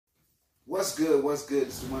What's good? What's good?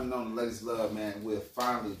 This is one and only Ladies Love, man. We're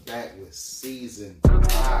finally back with season 5.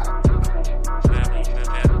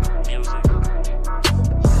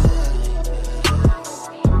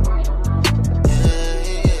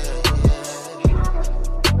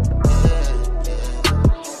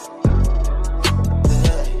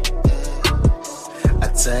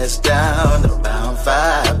 I touched down around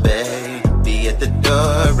 5, babe. Be at the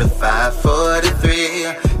door at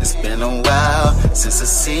 5:43. It's been a while since I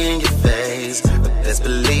seen your face, but best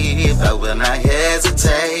believe I will not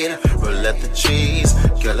hesitate. Roll up the trees,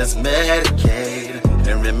 girl, let's medicate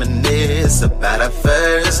and reminisce about our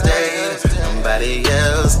first date. Nobody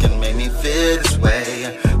else can make me feel this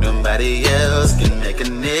way. Nobody else can make a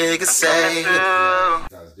nigga say.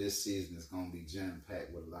 Because this season is going to be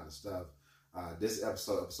jam-packed with a lot of stuff. This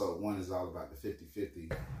episode 1 is all about the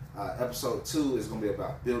 50-50. Episode 2 is going to be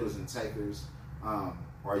about builders and takers.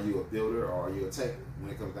 Are you a builder or are you a taker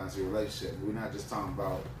when it comes down to your relationship? We're not just talking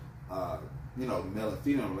about, male and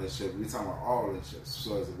female relationship. We're talking about all relationships.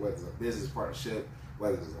 So whether it's a business partnership,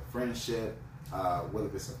 whether it's a friendship, whether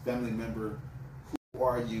it's a family member, who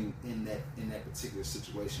are you in that particular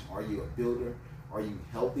situation? Are you a builder? Are you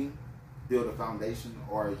helping build a foundation,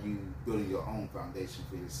 or are you building your own foundation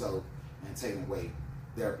for yourself and taking away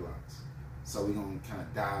their blocks? So we're going to kind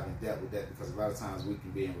of dive in depth with that, because a lot of times we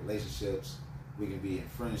can be in relationships, we can be in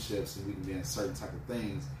friendships, and we can be in certain type of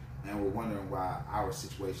things, and we're wondering why our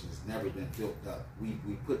situation has never been built up. We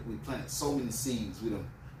planted so many seeds, we done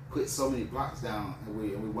put so many blocks down, and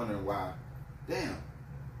we're wondering why. Damn,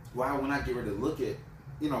 why when I get ready to look at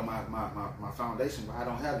my foundation, why I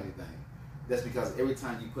don't have anything? That's because every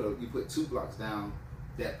time you put 2 blocks down,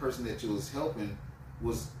 that person that you was helping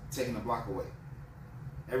was taking a block away.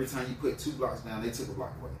 Every time you put 2 blocks down, they took a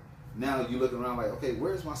block away. Now you're looking around like, okay,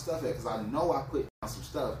 where's my stuff at? Because I know I put down some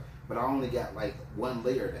stuff, but I only got like 1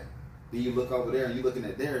 layer down. Then you look over there and you're looking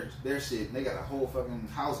at their shit, and they got a whole fucking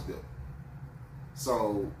house built.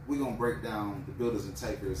 So we're gonna break down the builders and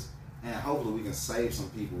takers, and hopefully we can save some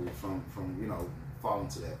people from falling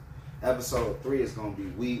to that. Episode 3 is gonna be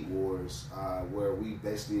Weed Wars, where we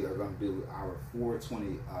basically are gonna do our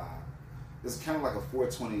 420. It's kind of like a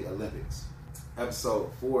 420 Olympics. Episode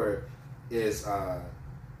 4 is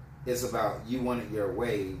it's about you want it your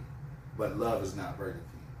way, but love is not Burger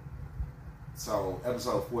King. So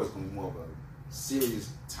episode 4 is going to be more of a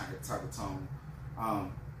serious type of tone.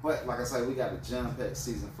 But like I said, we got a jam-packed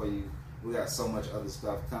season for you. We got so much other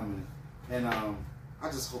stuff coming. And I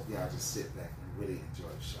just hope y'all just sit back and really enjoy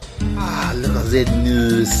the show. Ah, look at that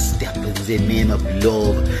new step in the name of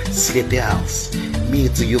love. Slippers,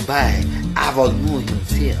 made to you by Avon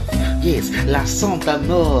himself. Yes, La Santa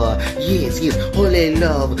Amor. Yes, holy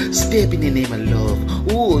love. Step in the name of love.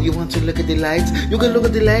 Oh, you want to look at the lights? You can look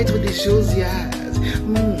at the lights with the shoes, yes.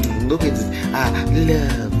 Look at this.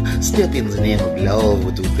 Love. Step in the name of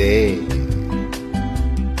love today.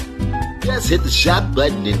 Just hit the shop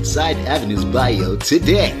button inside Avenue's bio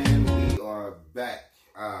today. And we are back.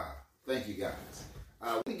 Thank you guys.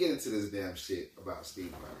 We get into this damn shit about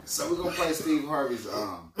Steve Harvey. So we're gonna play Steve Harvey's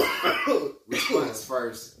response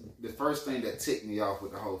first. The first thing that ticked me off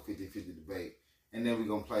with the whole 50-50 debate, and then we're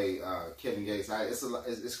gonna play Kevin Gates.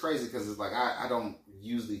 It's crazy because it's like I don't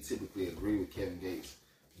usually typically agree with Kevin Gates,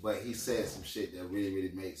 but he said some shit that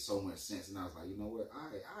really made so much sense, and I was like, you know what? All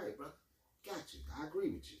right, bro, got you. I agree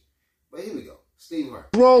with you. But here we go, Steve Harvey.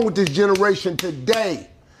 What's wrong with this generation today?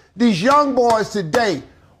 These young boys today,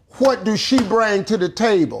 what do she bring to the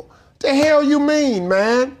table? The hell you mean,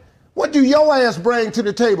 man? What do your ass bring to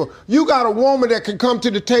the table? You got a woman that can come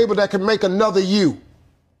to the table that can make another you.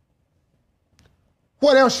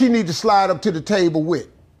 What else she need to slide up to the table with?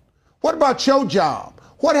 What about your job?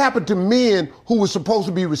 What happened to men who were supposed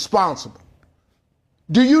to be responsible?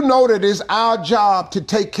 Do you know that it's our job to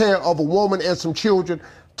take care of a woman and some children,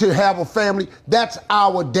 to have a family? That's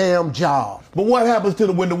our damn job. But what happens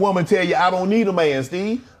to when the woman tell you, I don't need a man,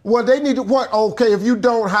 Steve? Well, they need to, what? Okay, if you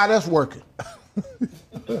don't, how that's working?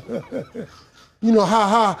 You know,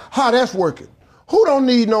 how that's working? Who don't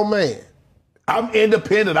need no man? I'm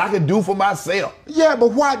independent. I can do for myself. Yeah,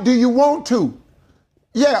 but why do you want to?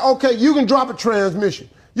 Yeah, okay, you can drop a transmission.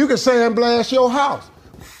 You can sandblast your house.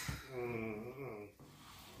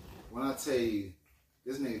 When I tell you,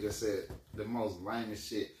 this nigga just said the most lamest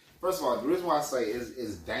shit. First of all, the reason why I say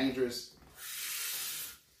it's dangerous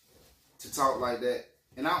to talk like that,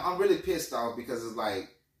 and I'm really pissed off because it's like,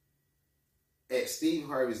 at Steve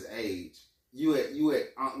Harvey's age, you unk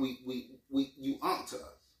to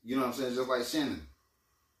us. You know what I'm saying? Just like Shannon,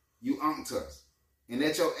 you unk to us. And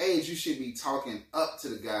at your age, you should be talking up to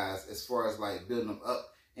the guys as far as like building them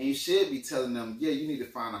up And you should be telling them, yeah, you need to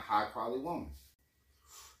find a high quality woman.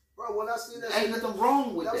 Bro, when I see that, Ain't nothing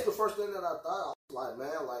wrong with that. That was the first thing that I thought. I was like,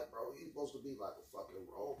 man, like, bro, he's supposed to be like a fucking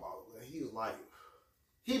role model. And he was like,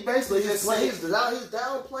 he basically just said he's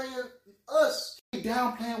downplaying us. He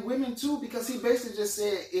downplaying women too, because he basically just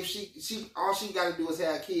said if she all she got to do is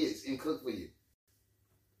have kids and cook for you.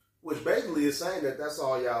 Which basically is saying that that's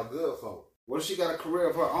all y'all good for. What if she got a career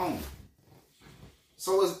of her own?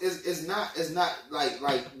 So it's not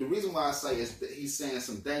like the reason why I say is that he's saying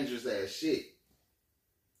some dangerous ass shit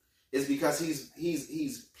is because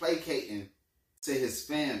he's placating to his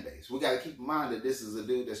fan base. We got to keep in mind that this is a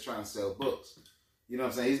dude that's trying to sell books. You know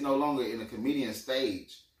what I'm saying? He's no longer in a comedian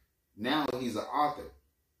stage. Now he's an author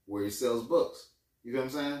where he sells books. You know what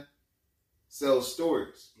I'm saying? Sells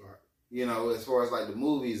stories. Right. You know, as far as like the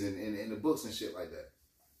movies and the books and shit like that.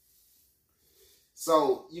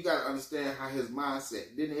 So you got to understand how his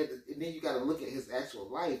mindset. Then you got to look at his actual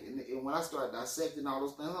life. And when I started dissecting all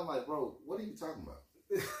those things, I'm like, bro, what are you talking about?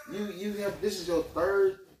 you have this is your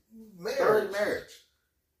third marriage.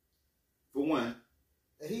 For one.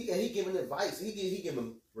 And he giving advice. He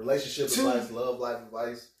giving relationship advice, love life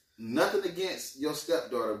advice. Nothing against your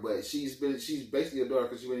stepdaughter, but she's basically your daughter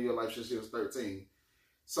because she's been in your life since she was 13.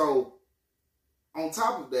 So on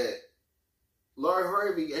top of that, Lori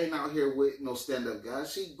Harvey ain't out here with no stand-up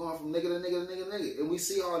guys. She going from nigga to nigga to nigga to nigga. And we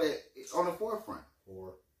see all that on the forefront.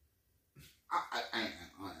 I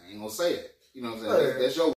ain't gonna say that. You know what I'm saying?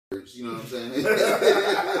 That's your words. You know what I'm saying?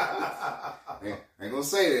 I ain't gonna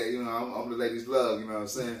say that. You know, I'm the ladies' love. You know what I'm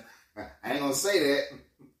saying? I ain't gonna say that.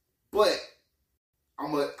 But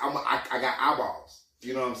I got eyeballs.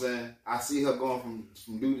 You know what I'm saying? I see her going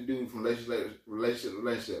from dude to dude, from relationship to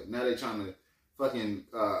relationship. Now they trying to fucking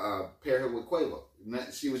pair her with Quavo.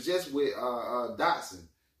 She was just with Dotson,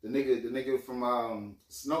 the nigga from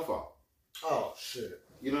Snowfall. Oh shit.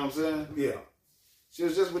 You know what I'm saying? Yeah. She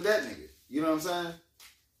was just with that nigga. You know what I'm saying?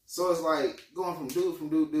 So it's like going from dude to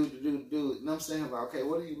dude to dude. You know what I'm saying? Like, okay,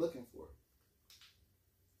 what are you looking for?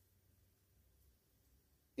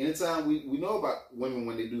 Anytime we know about women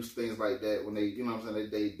when they do things like that, when they, you know what I'm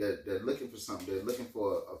saying, they're looking for something. They're looking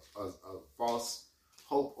for a false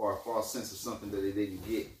hope or a false sense of something that they didn't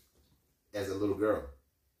get as a little girl.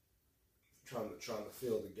 Trying to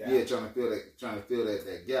fill the gap. Yeah, trying to fill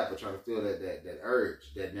that gap, or trying to fill that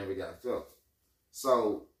urge that never got felt.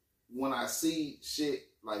 So when I see shit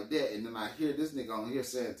like that, and then I hear this nigga on here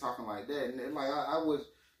talking like that, and then,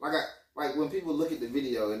 like when people look at the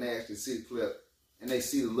video and they actually see the clip and they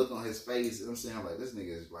see the look on his face, and I'm saying like this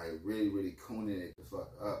nigga is like really, really cooning it the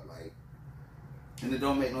fuck up, like, and it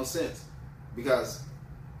don't make no sense because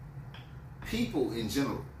people in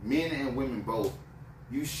general, men and women both,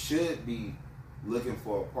 you should be looking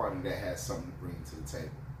for a partner that has something to bring to the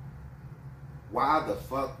table. Why the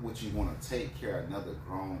fuck would you want to take care of another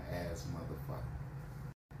grown ass motherfucker?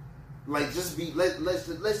 Like, just be let's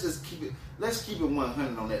just keep it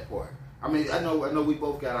 100 on that part. I mean, I know we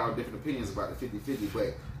both got our different opinions about the 50-50,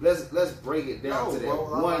 but let's break it down to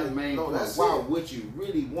that main point. Why would you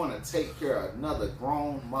really want to take care of another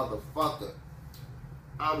grown motherfucker?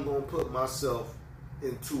 I'm gonna put myself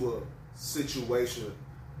into a situation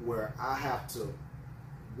where I have to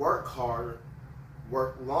work harder,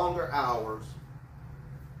 work longer hours,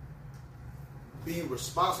 be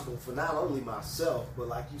responsible for not only myself, but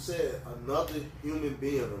like you said, another human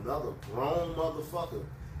being, another grown motherfucker.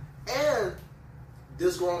 And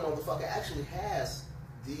this grown motherfucker actually has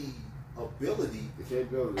the ability, the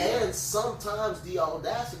capability, and sometimes the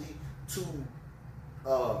audacity to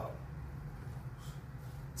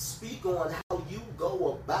speak on how you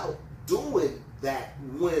go about doing that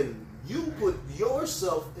when you put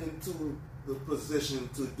yourself into the position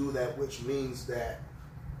to do that, which means that,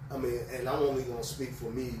 I mean, and I'm only going to speak for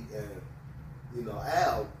me and,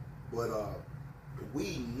 Al, but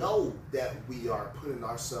we know that we are putting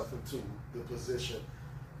ourselves into the position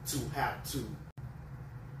to have to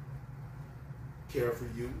care for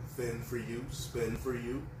you, fend for you, spend for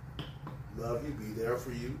you, love you, be there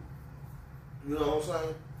for you. You know what I'm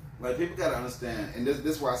saying? Like, people gotta understand, and this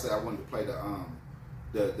is why I said I wanted to play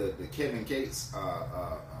the Kevin Gates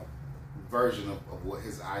version of what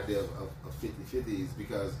his idea of 50-50 is,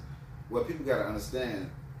 because what people gotta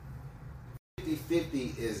understand,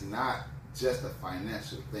 50-50 is not just a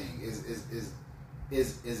financial thing.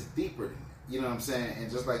 Is deeper than that. You know what I'm saying?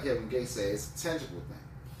 And just like Kevin Gates said, it's a tangible thing.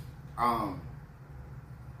 I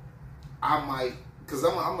might, because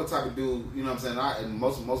I'm a type of dude, you know what I'm saying? And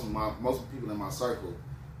most people in my circle,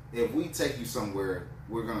 if we take you somewhere,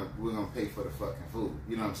 we're gonna pay for the fucking food.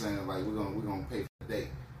 You know what I'm saying? Like we're gonna pay for the date.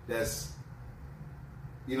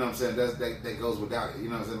 You know what I'm saying? That goes without it. You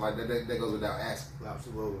know what I'm saying? Like that goes without asking.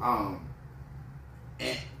 Absolutely.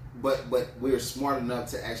 But we're smart enough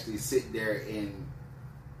to actually sit there and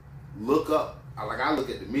look up. Like I look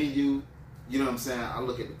at the menu. You know what I'm saying? I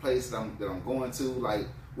look at the place that I'm going to. Like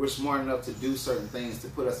we're smart enough to do certain things to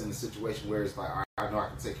put us in a situation where it's like, all right, I know I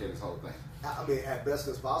can take care of this whole thing. I mean, at best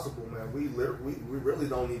as possible, man. We really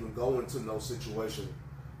don't even go into no situation.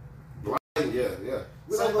 Yeah.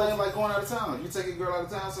 Same thing like going out of town. You take a girl out of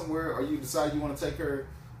town somewhere, or you decide you want to take her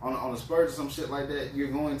on a splurge or some shit like that.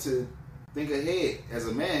 You're going to think ahead as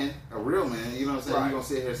a man, a real man. You know what I'm saying? Right. You're gonna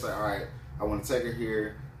sit here and say, all right, I want to take her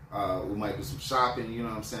here. We might do some shopping. You know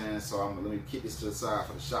what I'm saying? So let me keep this to the side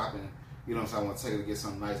for the shopping. You know what I'm saying? I want to take her to get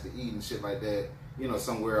something nice to eat and shit like that. You know,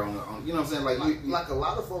 somewhere on you know what I'm saying? Like a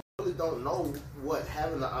lot of folks really don't know what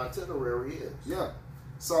having an itinerary is. Yeah.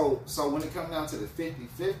 So when it comes down to the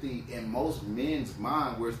 50-50, in most men's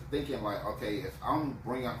mind, we're thinking like, okay, if I'm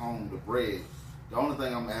bringing home the bread, the only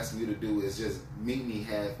thing I'm asking you to do is just meet me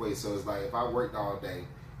halfway. So it's like, if I worked all day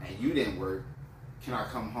and you didn't work, can I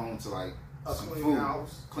come home to like some clean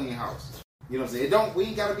house? Clean house. You know what I'm saying? We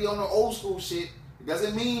ain't got to be on the old school shit. It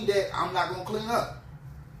doesn't mean that I'm not going to clean up.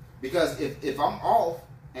 Because if I'm off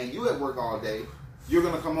and you at work all day, you're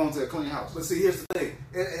going to come home to a clean house. But see, here's the thing.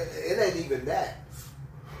 It ain't even that.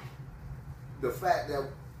 The fact that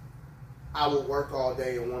I would work all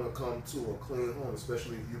day and want to come to a clean home,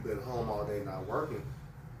 especially if you've been home all day not working,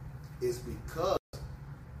 is because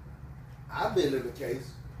I've been in the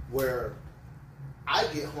case where I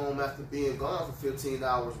get home after being gone for 15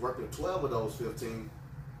 hours, working 12 of those 15,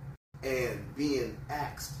 and being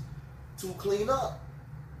asked to clean up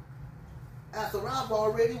after I've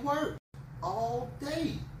already worked all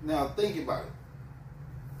day. Now think about it.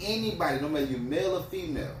 Anybody, no matter you male or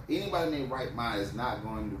female, anybody in their right mind is not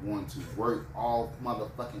going to want to work all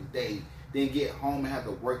motherfucking day, then get home and have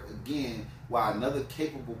to work again while another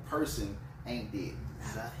capable person ain't did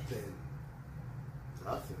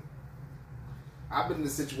Nothing. I've been in a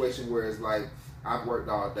situation where it's like I've worked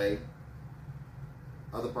all day,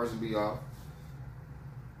 other person be off,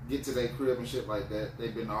 get to their crib and shit like that.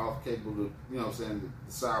 They've been off, capable to, you know what I'm saying, to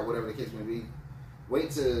decide whatever the case may be. Wait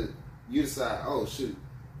till you decide, oh shoot,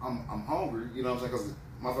 I'm hungry, you know what I'm saying, because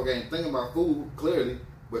motherfucker ain't thinking about food, clearly,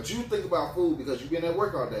 but you think about food because you've been at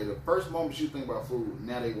work all day. The first moment you think about food,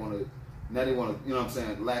 now they want to, you know what I'm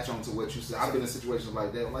saying, latch on to what you said. I've been in situations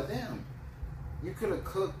like that. I'm like, damn, you could have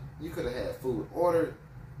cooked, you could have had food ordered.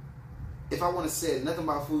 If I would have said nothing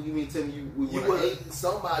about food, you mean tell me we would have ate?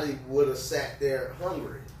 Somebody would have sat there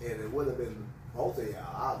hungry, and it would have been both of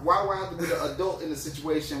y'all. Why do I have to be the adult in the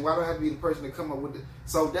situation? Why do I have to be the person to come up with it?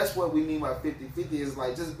 So that's what we mean by 50-50 is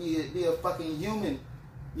like, just be a fucking human.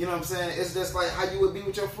 You know what I'm saying? It's just like how you would be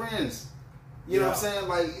with your friends. You know what I'm saying?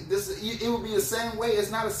 Like this, it would be the same way. It's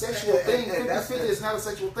not a sexual thing. 50-50 is not a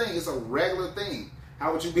sexual thing. It's a regular thing.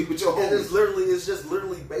 How would you be with your homies? And it's just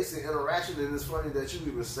literally basic interaction. And it's funny that you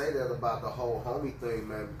even say that about the whole homie thing,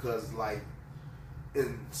 man, because like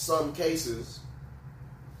in some cases,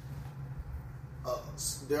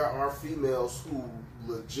 there are females who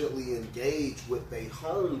legitly engage with their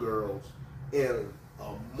homegirls in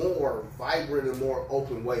a more vibrant and more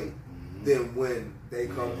open way than when they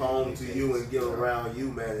come home to you and get around you,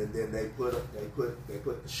 man, and then they put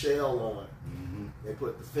the shell on, they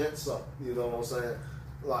put the fence up. You know what I'm saying?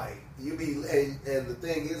 Like you be, and the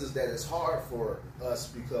thing is that it's hard for us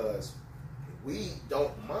because we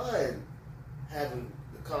don't mind having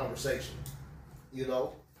the conversation. You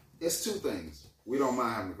know, it's two things. We don't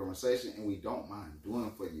mind having a conversation, and we don't mind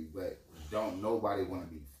doing for you, but don't nobody want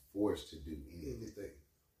to be forced to do anything.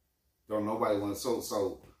 Don't nobody want to.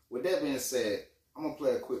 So with that being said, I'm gonna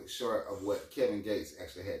play a quick short of what Kevin Gates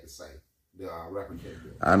actually had to say. The rapper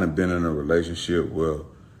Kevin. I done been in a relationship where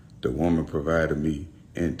the woman provided me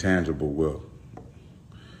intangible wealth.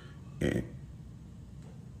 And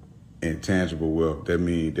intangible wealth, that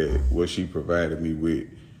means that what she provided me with,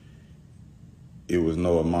 it was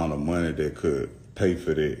no amount of money that could pay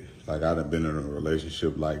for that. Like I done been in a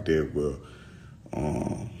relationship like that where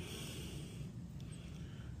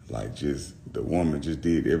like just the woman just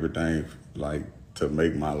did everything like to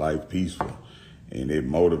make my life peaceful, and it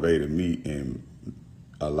motivated me and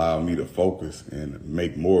allowed me to focus and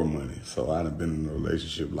make more money. So I done been in a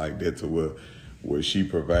relationship like that to where she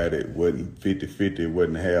provided wasn't 50-50, it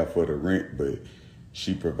wasn't half for the rent, but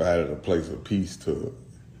she provided a place of peace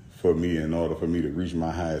for me in order for me to reach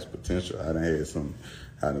my highest potential. I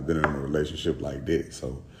done been in a relationship like that.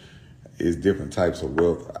 So it's different types of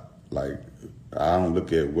wealth. Like I don't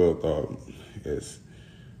look at wealth as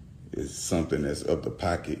something that's up the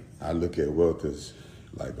pocket. I look at wealth as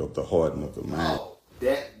like up the heart and up the mind. Oh,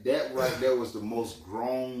 that like that was the most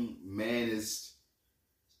grown manest.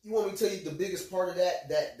 You want me to tell you the biggest part of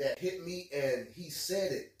that hit me, and he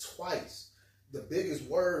said it twice. The biggest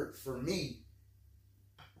word for me,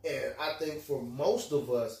 and I think for most of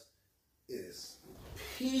us, is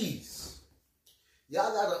peace.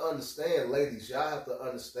 Y'all gotta understand, ladies. Y'all have to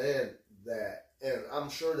understand that, and I'm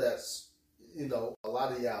sure that's, a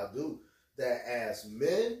lot of y'all do, that as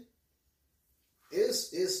men,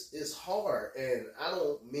 it's hard, and I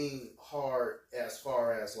don't mean hard as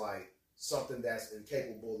far as like something that's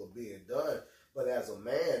incapable of being done, but as a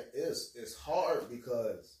man, it's hard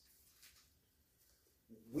because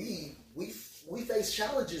we face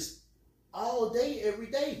challenges all day, every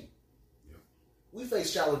day. Yeah. We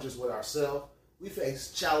face challenges with ourselves. We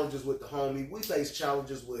face challenges with the homie. We face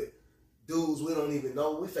challenges with dudes we don't even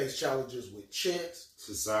know. We face challenges with chicks,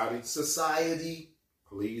 society,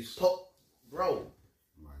 police, bro.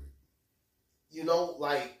 Right.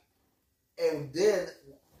 And then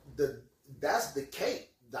that's the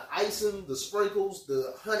cake, the icing, the sprinkles,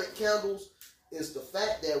 the 100 candles. Is the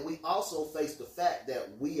fact that we also face the fact that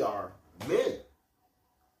we are men.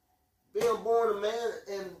 Being born a man,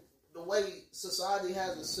 and the way society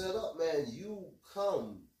has it set up, man, you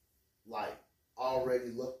come like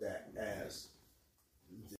already looked at as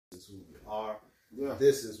this is who you are. Yeah.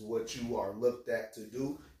 This is what you are looked at to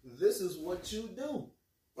do. This is what you do.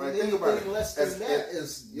 And think about it. Less than that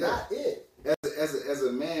is not it. As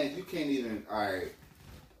a man, you can't even. All right,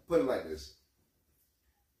 put it like this.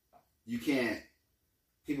 You can't.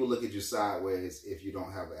 People look at you sideways if you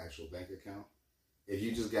don't have an actual bank account. If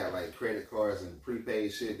you just got like credit cards and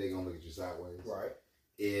prepaid shit, they're gonna look at you sideways. Right.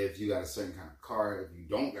 If you got a certain kind of car, if you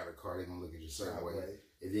don't got a car, they're gonna look at you certain way.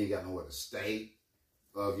 If you ain't got nowhere to stay,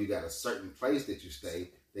 or if you got a certain place that you stay,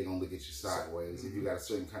 they're gonna look at you sideways. Mm-hmm. If you got a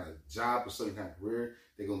certain kind of job, a certain kind of career,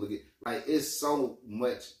 they're gonna look at it's so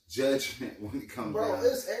much judgment when it comes down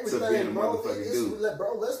it's everything, to being a bro. motherfucking dude.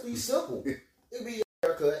 Bro, let's be simple. It can be your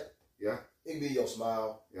haircut. Yeah. It can be your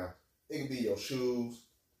smile. Yeah. It can be your shoes.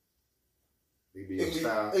 It can be your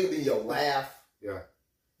style. It can be your laugh. Yeah.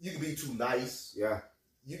 You can be too nice. Yeah.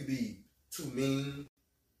 You can be too mean.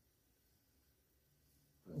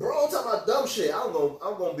 Bro, I'm talking about dumb shit. I'm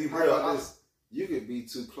gonna be real. You could be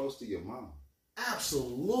too close to your mom.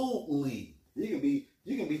 Absolutely. You can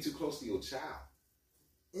be too close to your child.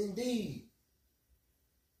 Indeed.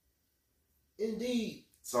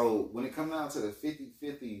 So when it comes down to the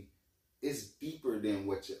 50-50, it's deeper than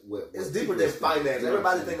what it's deeper than finance.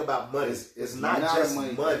 Everybody think about money. It's not just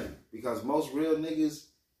money. Because most real niggas,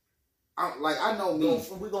 I know me.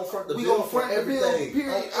 We're gonna front the bill for everything.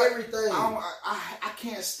 Period. Everything. I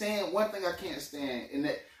can't stand one thing. I can't stand, and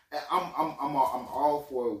that I'm all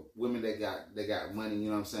for women that got money. You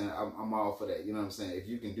know what I'm saying? I'm all for that. You know what I'm saying? If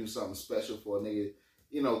you can do something special for a nigga,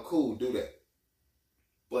 cool, do that.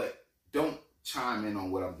 But don't chime in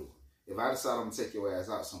on what I'm doing. If I decide I'm gonna take your ass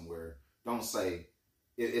out somewhere, don't say.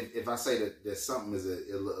 If I say that something is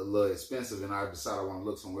a little expensive and I decide I want to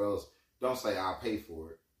look somewhere else, don't say I'll pay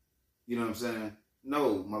for it. You know what I'm saying?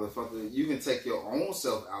 No, motherfucker, you can take your own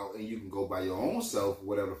self out and you can go buy your own self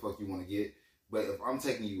whatever the fuck you want to get. But if I'm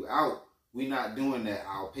taking you out, we not doing that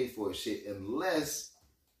I'll pay for it shit unless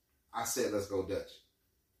I said let's go Dutch.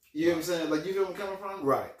 You know what I'm saying? Like, you feel where I'm coming from?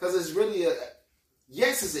 Right. Because it's really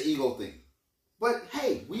yes, it's an ego thing. But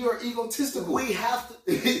hey, we are egotistical. We have to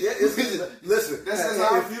listen.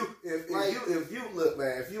 If you look,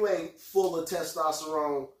 man, if you ain't full of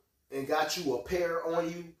testosterone and got you a pair on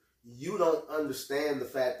you, you don't understand the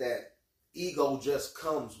fact that ego just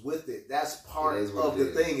comes with it. That's part of the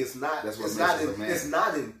thing. It's not. It's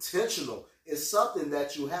not intentional. It's something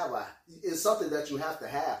that you have. It's something that you have to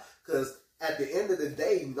have. Because at the end of the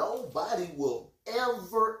day, nobody will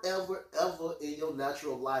ever in your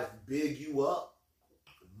natural life big you up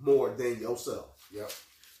more than yourself. Yep.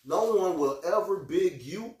 No one will ever big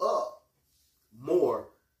you up more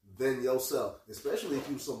than yourself, especially if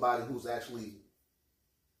you're somebody who's actually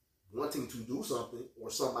wanting to do something or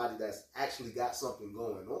somebody that's actually got something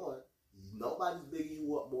going on. Nobody's bigging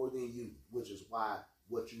you up more than you, which is why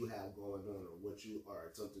what you have going on or what you are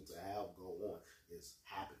attempting to have go on is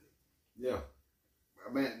happening. Yeah.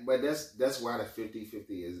 I mean, but that's why the 50-50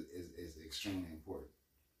 is extremely important.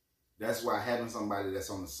 That's why having somebody that's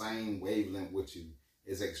on the same wavelength with you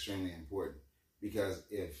is extremely important. Because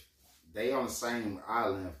if they on the same eye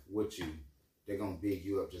length with you, they're going to big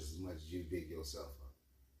you up just as much as you big yourself up.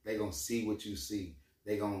 They're going to see what you see.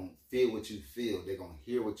 They're going to feel what you feel. They're going to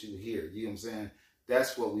hear what you hear. You know what I'm saying?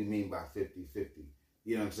 That's what we mean by 50-50.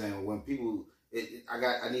 You know what I'm saying? When people...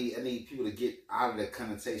 I need people to get out of the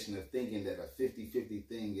connotation of thinking that a 50-50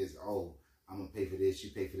 thing is, I'm gonna pay for this, you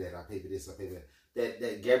pay for that, I pay for this, I pay for that.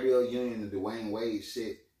 That Gabrielle Union and Dwayne Wade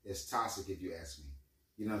shit is toxic, if you ask me.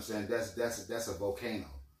 You know what I'm saying? That's a volcano.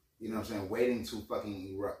 You know what I'm saying? Waiting to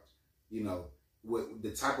fucking erupt. You know, with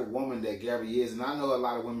the type of woman that Gabby is, and I know a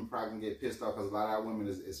lot of women probably can get pissed off because a lot of our women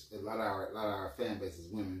is a lot of our fan base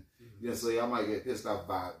is women. You know, so y'all might get pissed off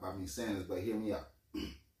by me saying this, but hear me out.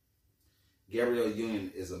 Gabrielle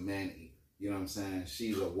Union is a man eater. You know what I'm saying?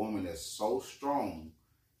 She's a woman that's so strong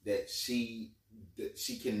that she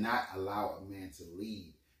cannot allow a man to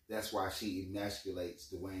lead. That's why she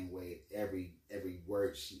emasculates Dwayne Wade every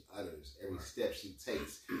word she utters, every step she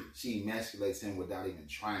takes. She emasculates him without even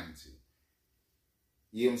trying to.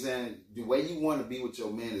 You know what I'm saying? The way you want to be with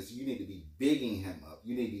your man is you need to be bigging him up.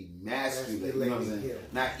 You need to be emasculating, you know what I'm saying?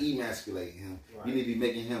 Not emasculating him. Right. You need to be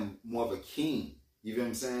making him more of a king. You know what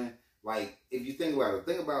I'm saying? Like, if you think about it,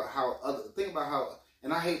 think about how,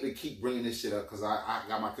 and I hate to keep bringing this shit up because I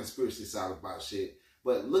got my conspiracy side about shit,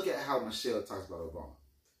 but look at how Michelle talks about Obama.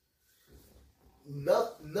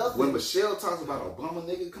 Nothing. When Michelle talks about Obama,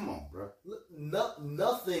 nigga, come on, bro.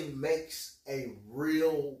 Nothing makes a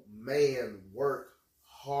real man work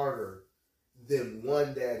harder than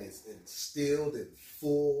one that is instilled and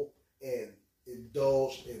full and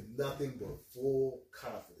indulged in nothing but full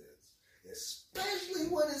confidence. Especially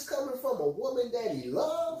when it's coming from a woman that he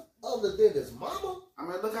loves other than his mama. I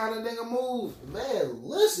mean, look how that nigga move. Man,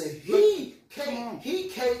 listen, he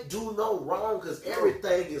can't do no wrong because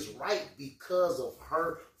everything is right because of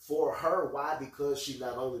her, for her. Why? Because she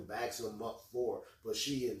not only backs him up for, but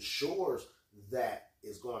she ensures that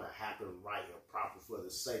it's going to happen right and proper for the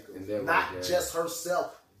sake of not just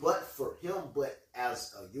herself, but for him, but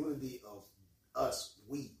as a unity of us,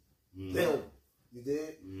 we, them. You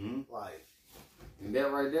did? Mm-hmm. Like, and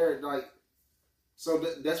that right there, like, so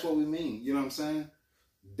that's what we mean. You know what I'm saying?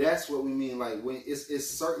 That's what we mean. Like, when it's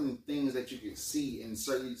certain things that you can see and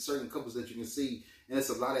certain couples that you can see, and it's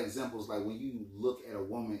a lot of examples. Like when you look at a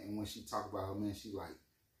woman and when she talk about her man,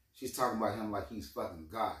 she's talking about him like he's fucking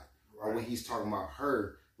God, right. Or when he's talking about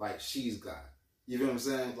her like she's God. You know what I'm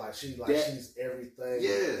saying? Like she's everything.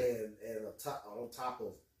 Yeah. And on top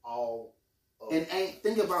of all. And ain't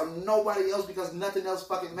think about nobody else because nothing else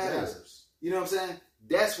fucking matters. You know what I'm saying?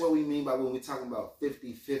 That's what we mean by when we're talking about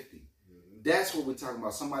 50-50. Mm-hmm. That's what we're talking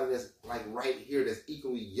about. Somebody that's like right here that's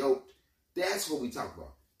equally yoked. That's what we talk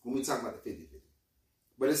about when we talk about the 50-50.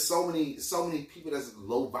 But it's so many people that's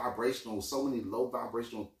low vibrational, so many low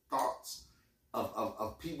vibrational thoughts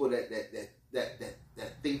of people that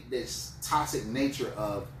think this toxic nature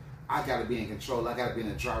of I gotta be in control, I gotta be in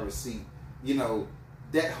the driver's seat. You know,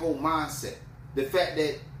 that whole mindset. The fact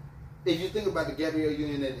that, if you think about the Gabrielle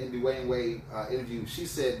Union and Dwayne Wade interview, she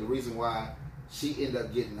said the reason why she ended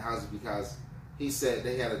up getting the house is because he said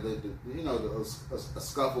they had a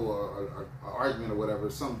scuffle or an argument or whatever,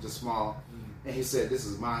 something just small, and he said this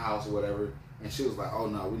is my house or whatever, and she was like, oh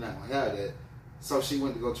no, we're not gonna have that. So she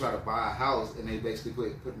went to go try to buy a house, and they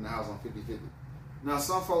basically putting the house on 50-50. Now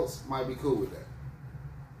some folks might be cool with that.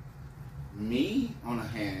 Me, on the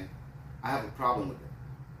hand, I have a problem with that.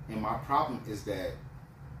 And my problem is that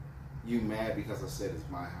you mad because I said it's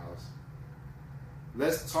my house.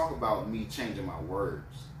 Let's talk about me changing my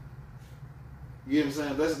words. You know what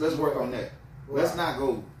I'm saying? Let's work on that. Right. Let's not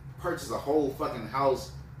go purchase a whole fucking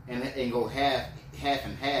house and go half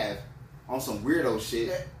and half on some weirdo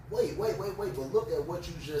shit. Wait. But look at what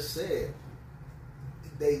you just said.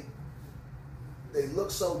 They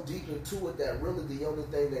look so deep into it that really the only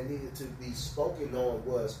thing that needed to be spoken on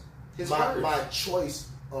was my choice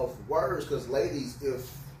of words. Because ladies,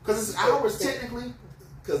 because it's ours technically.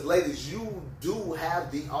 Because ladies, you do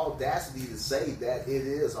have the audacity to say that it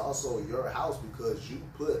is also your house because you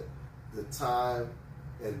put the time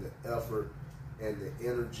and the effort and the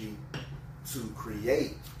energy to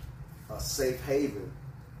create a safe haven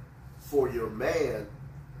for your man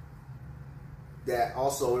that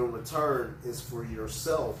also in return is for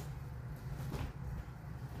yourself.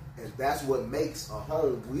 And that's what makes a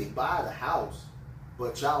home. We buy the house,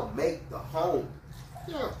 but y'all make the home.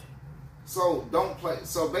 Yeah. So don't play.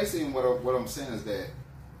 So basically, what I'm saying is that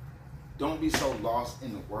don't be so lost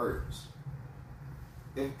in the words.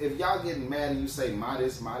 If y'all getting mad and you say my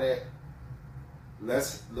this, my that,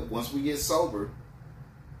 once we get sober,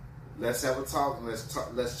 let's have a talk. And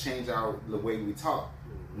let's change the way we talk.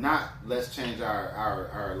 Not let's change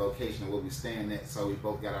our location and where we staying at so we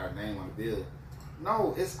both got our name on the bill.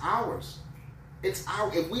 No, it's ours. It's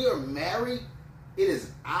our. If we are married, it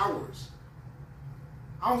is ours.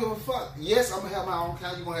 I don't give a fuck. Yes, I'm gonna have my own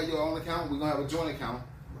account. You're gonna have your own account. We're gonna have a joint account.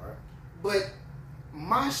 Right. But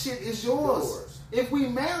my shit is yours. If we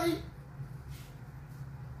married,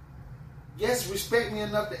 yes, respect me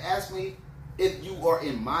enough to ask me if you are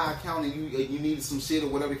in my account and you needed some shit or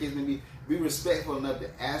whatever the case may be. Be respectful enough to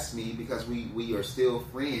ask me because we are still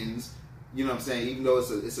friends. You know what I'm saying? Even though it's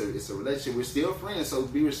a relationship, we're still friends. So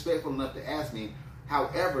be respectful enough to ask me.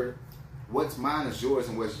 However, what's mine is yours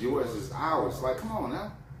and what's yours is ours. Like, come on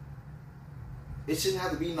now. It shouldn't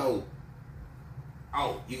have to be no,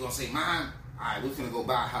 oh, you gonna say mine? Alright, we're finna go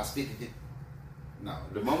buy a house 50-50. No.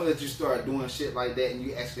 The moment that you start doing shit like that and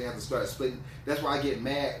you actually have to start splitting, that's why I get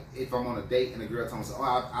mad if I'm on a date and the girl tells me,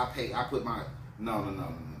 oh, I put my, no.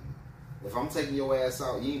 If I'm taking your ass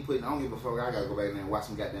out, you ain't putting, I don't give a fuck, I gotta go back in there and wash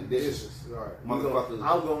some goddamn dishes. Right. Motherfuckers.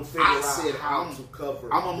 I'm gonna figure out how to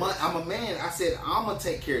cover I'm a man. I said, I'm gonna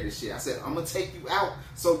take care of this shit. I said, I'm gonna take you out,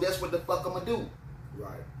 so that's what the fuck I'm gonna do.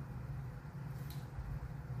 Right.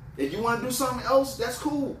 If you wanna do something else, that's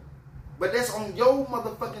cool. But that's on your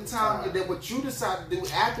motherfucking time. That what you decide to do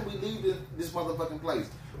after we leave this motherfucking place.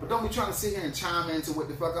 But don't be trying to sit here and chime into what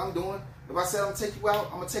the fuck I'm doing. If I said I'm gonna take you out,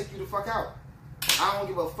 I'm gonna take you the fuck out. I don't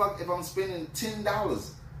give a fuck if I'm spending $10.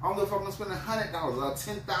 I don't give a fuck if I'm spending $100 or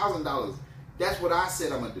 $10,000. That's what I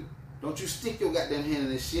said I'm gonna do. Don't you stick your goddamn hand in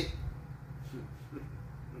this shit.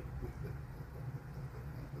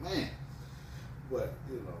 Man. But,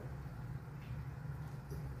 you know,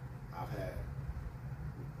 I've had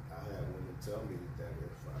women tell me that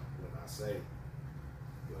when I say,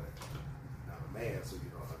 but I'm a man, so you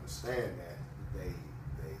don't understand that, they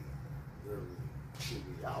really chew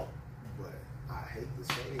me out. But I hate to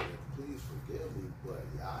say it, and please forgive me, but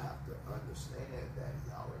y'all have to understand that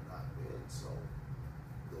y'all are not men, so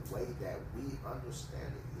the way that we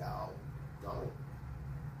understand it, y'all don't.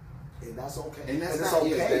 And that's okay. And that's it's not, okay.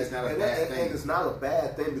 Yes, that's not a bad thing. And it's not a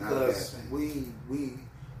bad thing because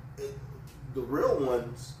the real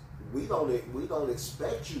ones, we don't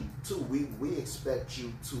expect you to. We expect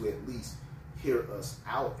you to at least hear us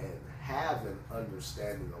out and have an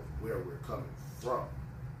understanding of where we're coming from.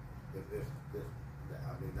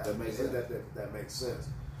 That makes sense. That makes sense.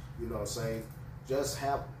 You know what I'm saying? Just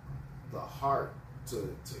have the heart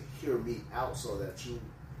to hear me out so that you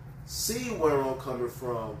see where I'm coming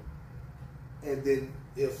from, and then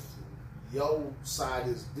if your side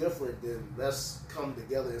is different, then let's come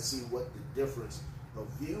together and see what the difference of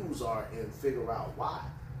views are and figure out why.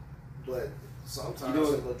 But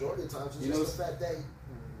sometimes, the majority of times, it's just the fact that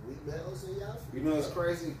we males and y'all. You know, it's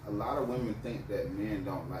crazy. A lot of women think that men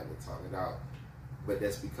don't like to talk it out, but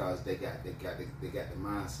that's because they got the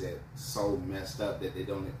mindset so messed up that they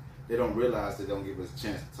don't realize they don't give us a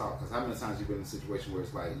chance to talk. Because how many times you've been in a situation where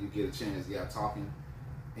it's like you get a chance, y'all talking,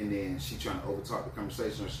 and then she trying to overtalk the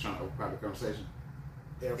conversation or she's trying to overpower the conversation.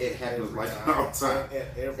 It happens like that all the time.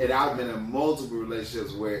 And I've been in multiple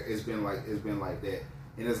relationships where it's been like that.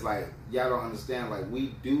 And it's like, y'all don't understand, like,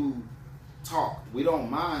 we do talk. We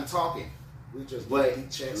don't mind talking. We just let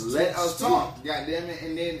us talk. Goddamn it.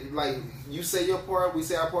 And then, like, you say your part, we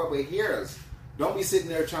say our part, but hear us. Don't be sitting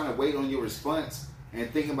there trying to wait on your response and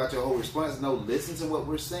thinking about your whole response. No, listen to what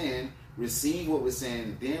we're saying, receive what we're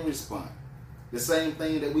saying, then respond. The same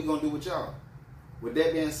thing that we're going to do with y'all. With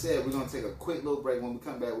that being said, we're going to take a quick little break. When we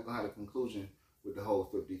come back, we're going to have a conclusion with the whole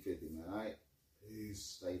 50-50, man. All right?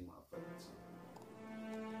 Peace. Stay motherfuckers.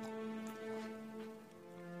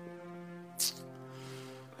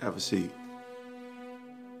 Have a seat.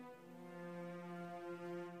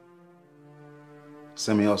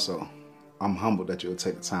 Semioso, I'm humbled that you'll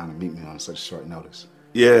take the time to meet me on such short notice.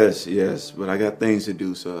 Yes, but I got things to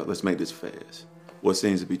do, so let's make this fast. What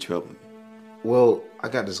seems to be troubling you? Well, I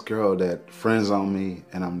got this girl that friends on me,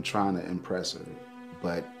 and I'm trying to impress her,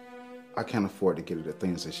 but I can't afford to get her the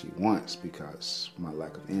things that she wants because of my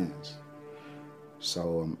lack of ends.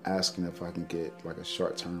 So I'm asking if I can get like a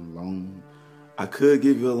short-term loan. I could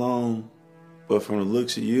give you a loan, but from the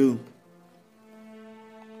looks of you,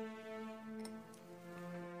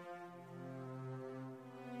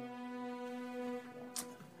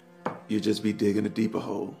 you'd just be digging a deeper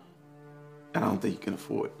hole, and I don't think you can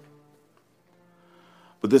afford it.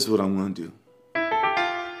 But this is what I'm going to do.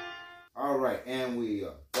 All right, and we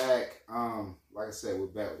are back. Like I said, we're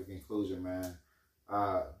back with the conclusion, man.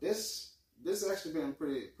 This has actually been a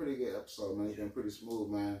pretty good episode, man. It's been pretty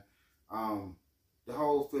smooth, man. The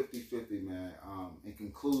whole 50-50, man. In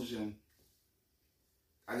conclusion,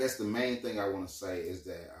 I guess the main thing I want to say is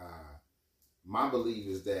that my belief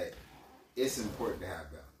is that it's important to have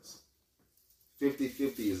balance.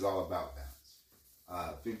 50-50 is all about balance.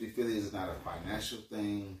 50-50 is not a financial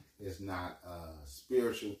thing. It's not a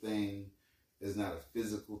spiritual thing. It's not a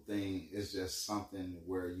physical thing. It's just something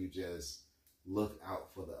where you just look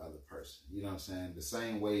out for the other person. You know what I'm saying? The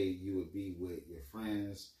same way you would be with your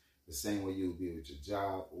friends, the same way you would be with your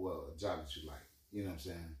job, well, a job that you like. You know what I'm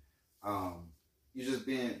saying? You're just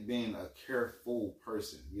being a careful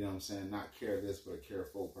person. You know what I'm saying? Not careless, but a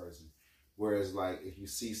careful person. Whereas, like, if you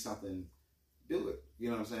see something, do it.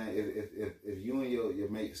 You know what I'm saying? If you and your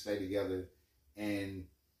mate stay together, and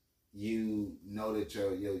you know that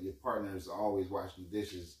your partner is always washing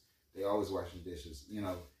dishes, they always washing dishes. You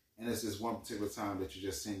know, and it's this one particular time that you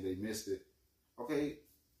just seen they missed it. Okay,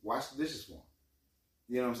 wash the dishes for them.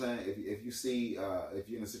 You know what I'm saying? If you see, if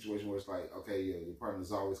you're in a situation where it's like, okay, your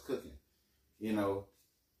partner's always cooking, you know,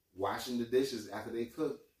 washing the dishes after they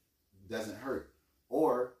cook doesn't hurt.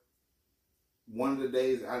 Or one of the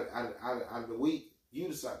days out of the week, you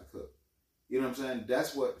decide to cook. You know what I'm saying?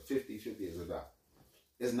 That's what 50-50 is about.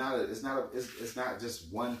 It's not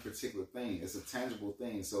just one particular thing. It's a tangible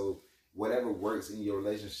thing. So whatever works in your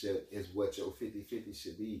relationship is what your 50-50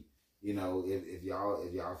 should be. You know, if y'all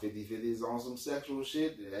 50-50 is on some sexual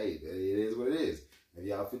shit, hey, it is what it is. If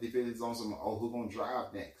y'all 50-50 is on some, who gonna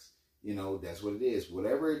drive next? You know, that's what it is.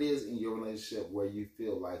 Whatever it is in your relationship where you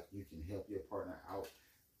feel like you can help your partner out,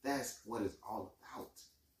 that's what it's all about.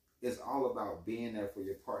 It's all about being there for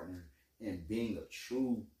your partner and being a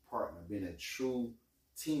true partner, being a true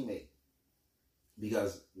teammate.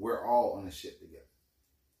 Because we're all on the ship together.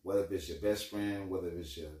 Whether it's your best friend, whether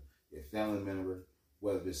it's your family member,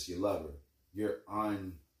 whether it's your lover, you're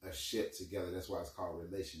on a ship together. That's why it's called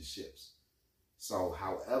relationships. So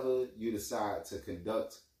however you decide to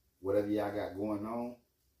conduct whatever y'all got going on,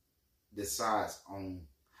 decides on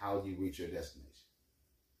how you reach your destination.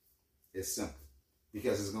 It's simple.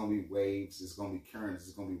 Because it's going to be waves, it's going to be currents,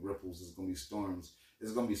 it's going to be ripples, it's going to be storms.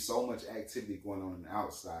 There's going to be so much activity going on the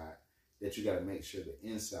outside that you got to make sure the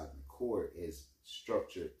inside and the core is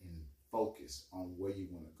structured and focused on where you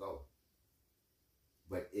want to go.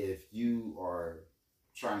 But if you are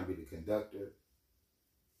trying to be the conductor,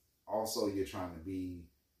 also you're trying to be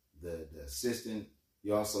the assistant,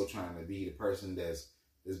 you're also trying to be the person that's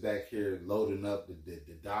back here loading up the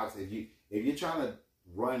docks. If you're trying to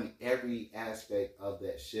run every aspect of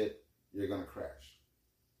that ship, you're gonna crash.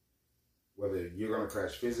 Whether you're gonna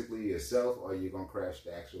crash physically yourself or you're gonna crash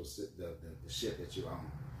the actual the ship that you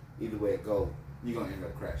own. Either way it goes, you're gonna end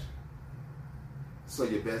up crashing. So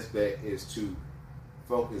your best bet is to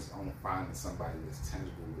focus on finding somebody that's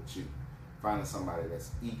tangible with you, finding somebody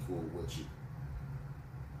that's equal with you.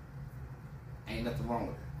 Ain't nothing wrong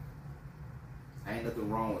with it. Ain't nothing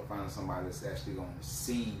wrong with finding somebody that's actually gonna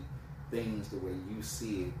see things the way you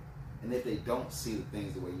see it. And if they don't see the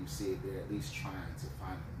things the way you see it, they're at least trying to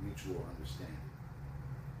find a mutual understanding.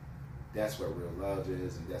 That's what real love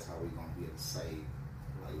is, and that's how we're going to be able to save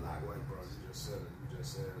a lot of bro, you just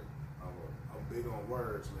said it. I'm big on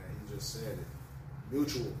words, man. You just said it.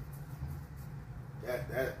 Mutual. That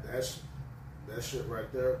shit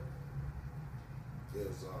right there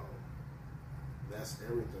is that's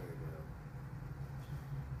everything, man.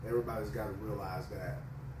 Everybody's got to realize that.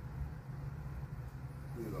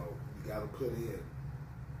 You know, you got to put in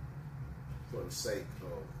for the sake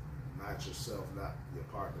of not yourself, not your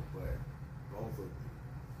partner, but both of you.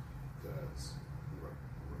 Because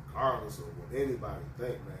regardless of what anybody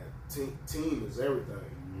think, man, team is everything.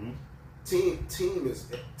 Mm-hmm. Team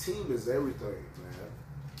is everything,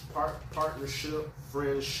 man. Partnership,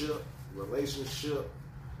 friendship, relationship,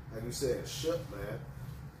 like you said, ship, man.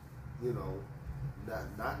 You know,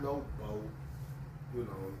 not no boat. You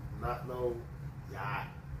know, not no yacht,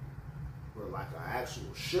 but like an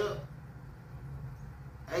actual ship.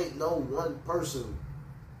 Ain't no one person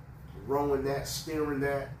rowing that, steering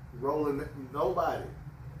that, rolling that. Nobody.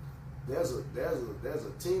 There's a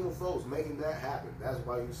team of folks making that happen. That's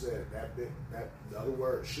why you said that the other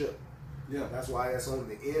word, ship. Yeah. That's why it's on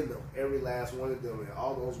the end of every last one of them, and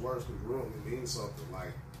all those words congruently mean something.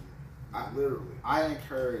 Like, I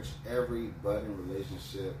encourage every budding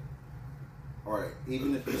relationship, or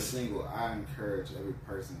even if you're single, I encourage every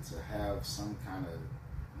person to have some kind of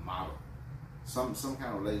model, some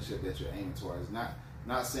kind of relationship that you're aiming towards.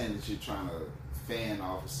 Not saying that you're trying to fan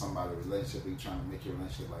off of somebody's relationship, or you're trying to make your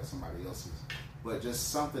relationship like somebody else's, but just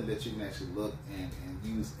something that you can actually look and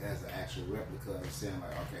use as an actual replica of saying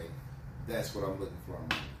like, okay, that's what I'm looking for.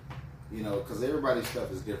 You know, because everybody's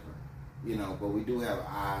stuff is different. You know, but we do have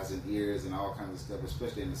eyes and ears and all kinds of stuff,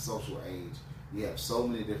 especially in the social age. You have so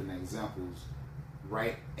many different examples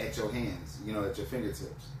right at your hands, you know, at your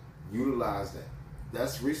fingertips. Utilize that.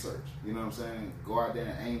 That's research. You know what I'm saying? Go out there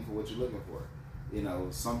and aim for what you're looking for. You know,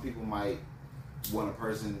 some people might want a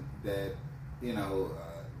person that, you know,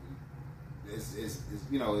 is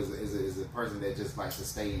a person that just likes to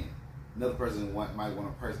stay in. Another person might want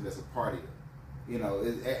a person that's a partier. You know,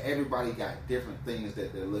 everybody got different things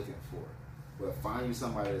that they're looking for. But find you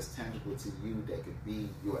somebody that's tangible to you that could be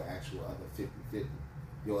your actual other 50-50,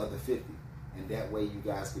 your other 50. And that way you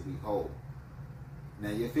guys could be whole. Now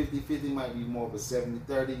your 50-50 might be more of a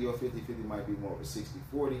 70-30, your 50-50 might be more of a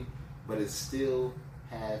 60-40, but it's still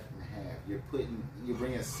half and half. You're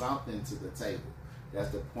bringing something to the table. That's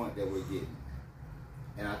the point that we're getting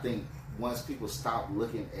at. And I think once people stop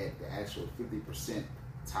looking at the actual 50%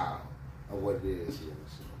 tile of what it is,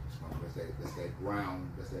 that's that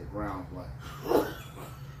ground blunt.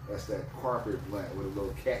 That's that carpet blunt with a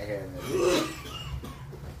little cat hair in it.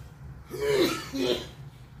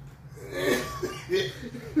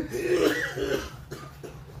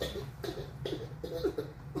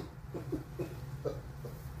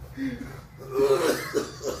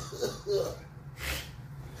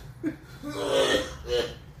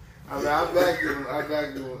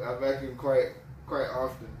 I vacuum quite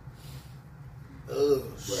often. Oh,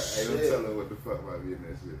 but ain't no telling what the fuck might be in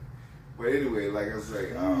that shit. But anyway, like I say,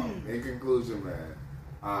 in conclusion, man,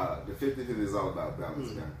 the 50-50 is all about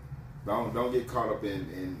balance, man. Don't get caught up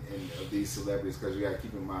in these celebrities, because you got to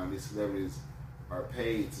keep in mind these celebrities are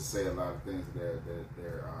paid to say a lot of things that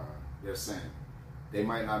they're saying. They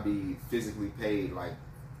might not be physically paid like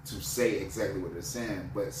to say exactly what they're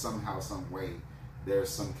saying, but somehow, some way, there's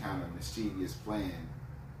some kind of mischievous plan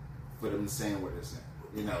for them saying what they're saying.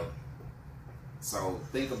 You know. So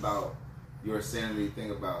think about your sanity.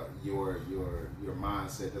 Think about your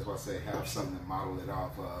mindset. That's why I say have something to model it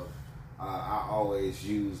off of. I always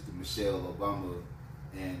use the Michelle Obama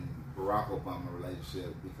and Barack Obama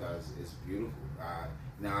relationship because it's beautiful.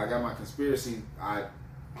 Now I got my conspiracy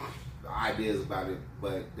ideas about it,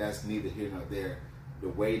 but that's neither here nor there. The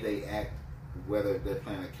way they act, whether they're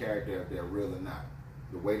playing a character, if they're real or not,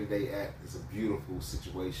 the way that they act is a beautiful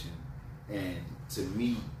situation. And to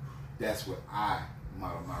me, that's what I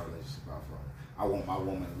model my relationship off of. I want my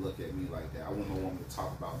woman to look at me like that. I want my woman to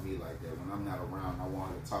talk about me like that. When I'm not around, I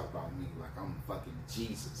want her to talk about me like I'm fucking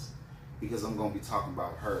Jesus. Because I'm going to be talking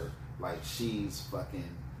about her like she's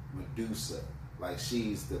fucking Medusa. Like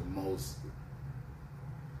she's the most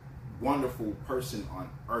wonderful person on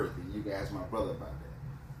earth. And you can ask my brother about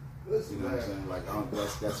that. Listen, you know what I'm saying? Like,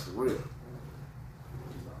 that's for real.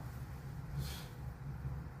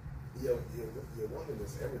 Your woman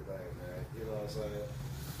is everything, man. You know what I'm saying?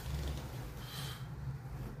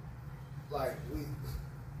 Like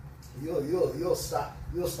you'll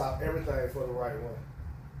stop everything for the right one.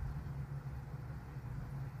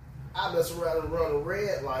 I mess around and run a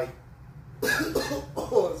red light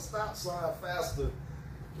on a stop sign faster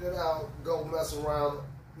than I'll go mess around,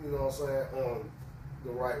 you know what I'm saying, on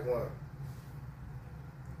the right one.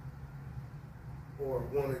 Or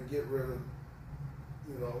want to get rid of,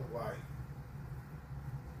 you know, like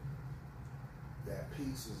that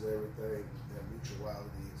peace is everything, that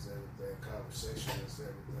mutuality is everything, conversation is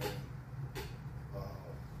everything.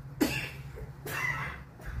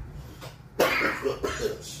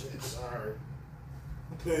 Shit, sorry.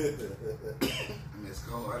 It's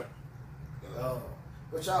cold.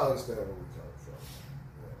 But y'all understand where we come from.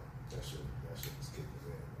 Yeah, that shit is kicking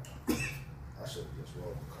in. I should have just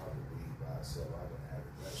rolled a carpet weed by itself. I would have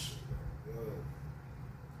added that shit.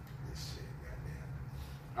 This shit,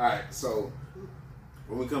 goddamn. Alright, so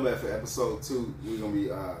when we come back for episode 2, we're gonna be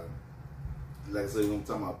like I said, we're gonna be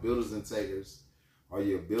talking about builders and takers. Are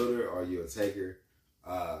you a builder or are you a taker?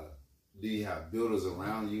 Do you have builders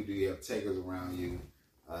around you? Do you have takers around you?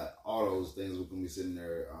 All those things we're gonna be sitting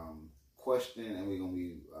there questioning, and we're gonna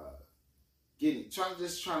be trying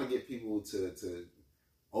to get people to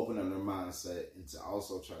open up their mindset and to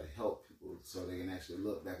also try to help people so they can actually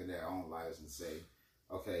look back at their own lives and say,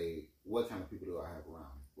 okay, what kind of people do I have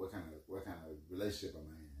around me? What kind of relationship am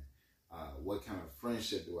I in? What kind of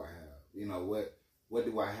friendship do I have? You know, what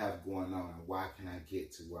do I have going on, and why can I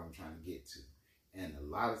get to where I'm trying to get to? And a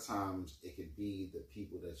lot of times it could be the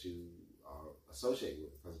people that you are associated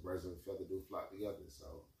with, because birds of a feather do flock together.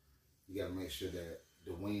 So you got to make sure that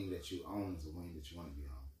the wing that you own is the wing that you want to be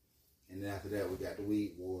on. And then after that, we got the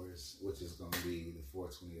Weed Wars, which is going to be the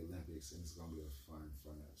 420 Olympics, and it's going to be a fun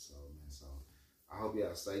episode, man. So I hope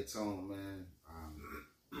y'all stay tuned, man.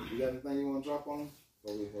 You got anything you want to drop on?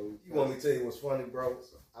 You want me to tell you what's funny, bro?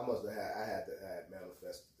 I had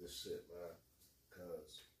manifested this shit, man,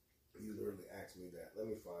 because you literally asked me that. Let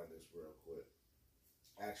me find this real quick.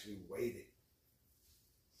 Actually waited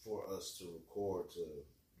for us to record to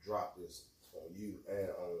drop this on you and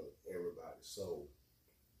on everybody. So,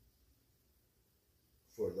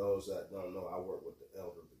 for those that don't know, I work with the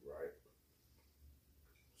elderly, right?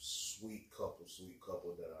 Sweet couple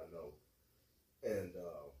that I know. And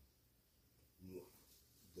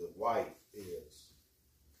wife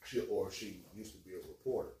she used to be a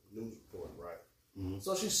reporter, news reporter, right? Mm-hmm.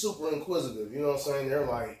 So she's super inquisitive. You know what I'm saying? They're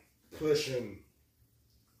like pushing,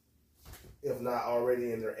 if not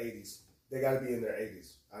already in their 80s. They got to be in their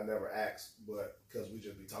 80s. I never asked, but because we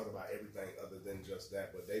just be talking about everything other than just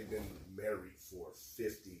that. But they've been married for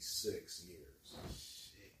 56 years.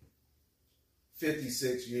 Shit.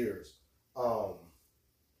 56 years.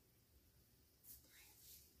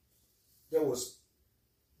 There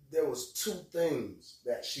was two things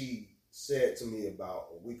that she said to me about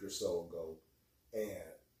a week or so ago,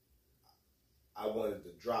 and I wanted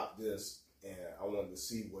to drop this, and I wanted to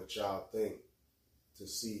see what y'all think, to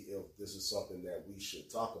see if this is something that we should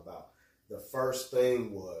talk about. The first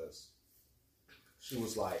thing was, she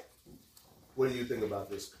was like, what do you think about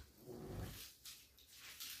this?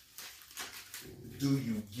 Do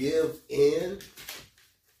you give in?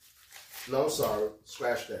 No, sorry,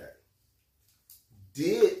 scratch that.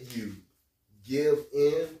 Did you give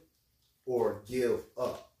in or give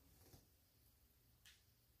up?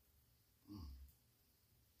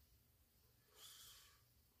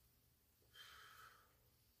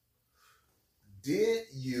 Did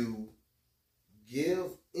you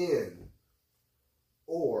give in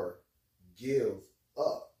or give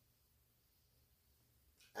up?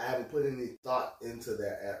 I haven't put any thought into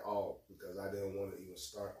that at all because I didn't want to even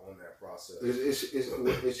start on that process. Is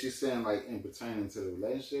she saying like in pertaining to the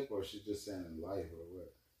relationship, or is she just saying in life, or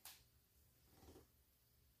what?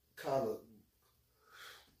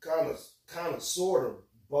 Kind of, sort of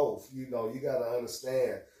both. You know, you got to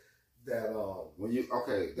understand that when you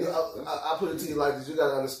I put it to you like this. You got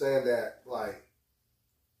to understand that like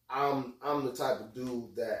I'm the type of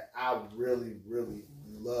dude that I really, really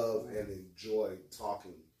love and enjoy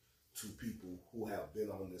talking to people who have been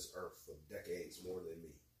on this earth for decades more than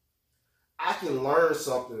me. I can learn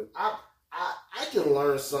something. I can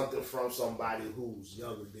learn something from somebody who's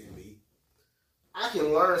younger than me. I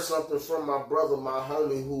can learn something from my brother, my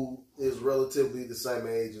homie, who is relatively the same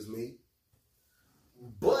age as me.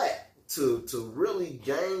 But to really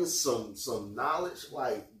gain some knowledge,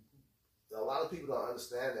 like a lot of people don't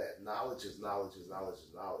understand that knowledge is knowledge is knowledge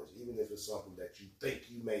is knowledge. Even if it's something that you think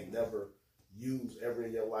you may never use ever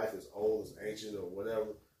in your life, as old, as ancient, or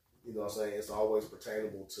whatever, you know what I'm saying? It's always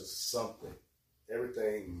pertainable to something.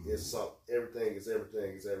 Everything is something. Everything is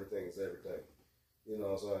everything is everything is everything. You know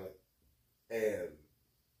what I'm saying?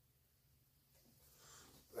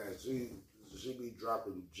 And she be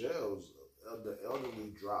dropping gems. The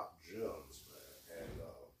elderly drop gems, man. And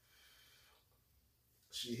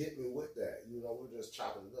she hit me with that. You know, we're just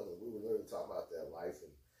chopping it up. We were literally talking about that life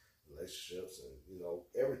and relationships and, you know,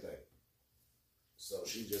 everything. So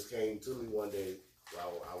she just came to me one day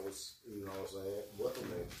while I was, you know what I'm saying, with the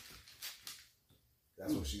name.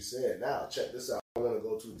 That's what she said. Now, check this out. I don't want to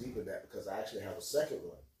go too deep in that because I actually have a second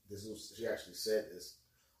one. She actually said this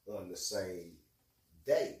on the same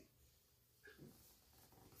day.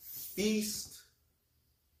 Feast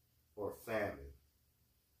or famine?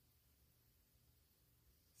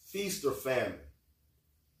 Feast or famine?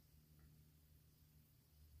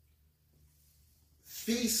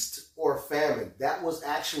 Feast or famine? That was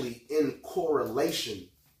actually in correlation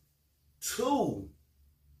to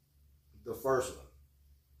the first one.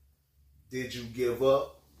 Did you give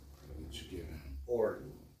up? Did you give in? Or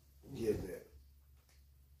give in?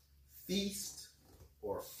 Feast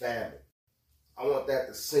or famine? I want that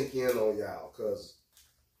to sink in on y'all because,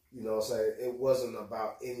 you know what I'm saying, it wasn't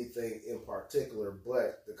about anything in particular,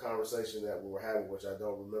 but the conversation that we were having, which I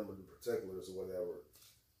don't remember the particulars or whatever,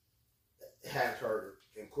 had her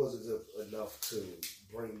inquisitive enough to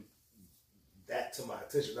bring that to my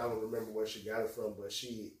attention. I don't remember where she got it from, but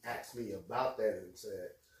she asked me about that and said,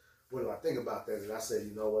 what do I think about that? And I said,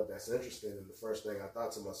 you know what, that's interesting. And the first thing I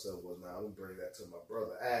thought to myself was, now I'm going to bring that to my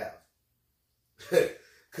brother Av.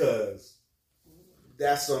 Because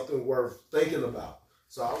that's something worth thinking about.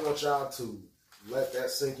 So I want y'all to let that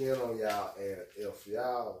sink in on y'all. And if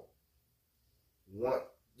y'all want,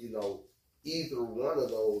 you know, either one of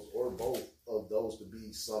those or both of those to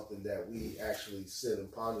be something that we actually sit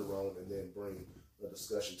and ponder on and then bring a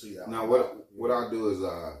discussion to y'all. Now, what I'll do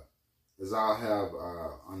is I'll have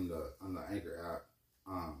on the Anchor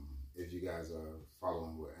app, if you guys are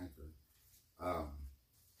following with Anchor,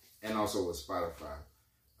 and also with Spotify,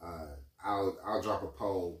 I'll drop a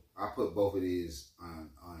poll. I'll put both of these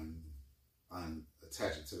on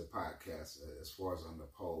attach it to the podcast as far as on the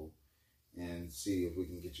poll, and see if we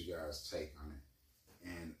can get you guys' take on it.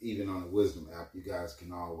 And even on the Wisdom app, you guys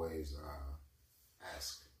can always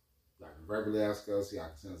ask. Y'all can verbally ask us. Y'all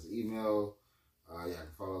can send us an email. Y'all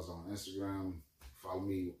can follow us on Instagram, Follow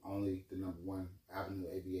me only the #1 Avenue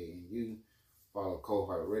ABANU. Follow Cold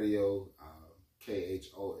Heart Radio,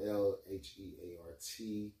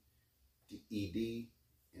 KHOLHEARTED,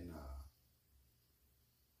 and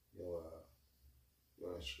your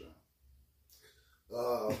Instagram.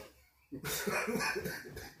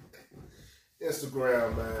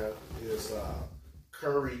 Instagram, man, is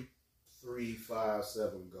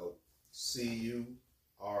Curry357GOAT. CURRY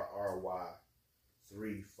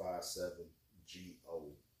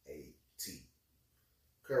 357GOAT.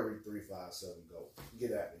 Curry357GOAT.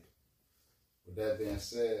 Get at me. With that being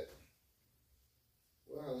said,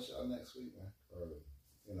 well, I'll y'all next week, man. Or,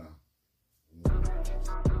 you know.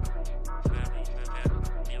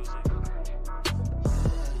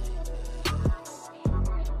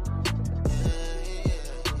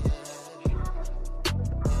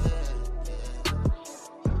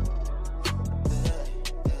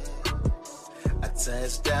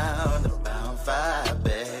 Touchdown around 5,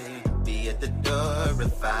 babe. Be at the door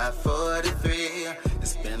at 5:43.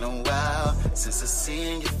 It's been a while since I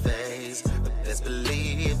seen your face, but best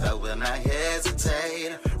believe I will not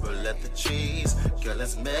hesitate. Roll up the trees, girl,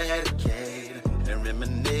 let's medicate and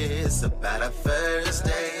reminisce about our first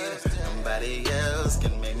date. Nobody else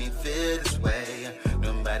can make me feel this way.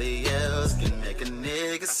 Nobody else can make a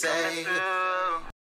nigga say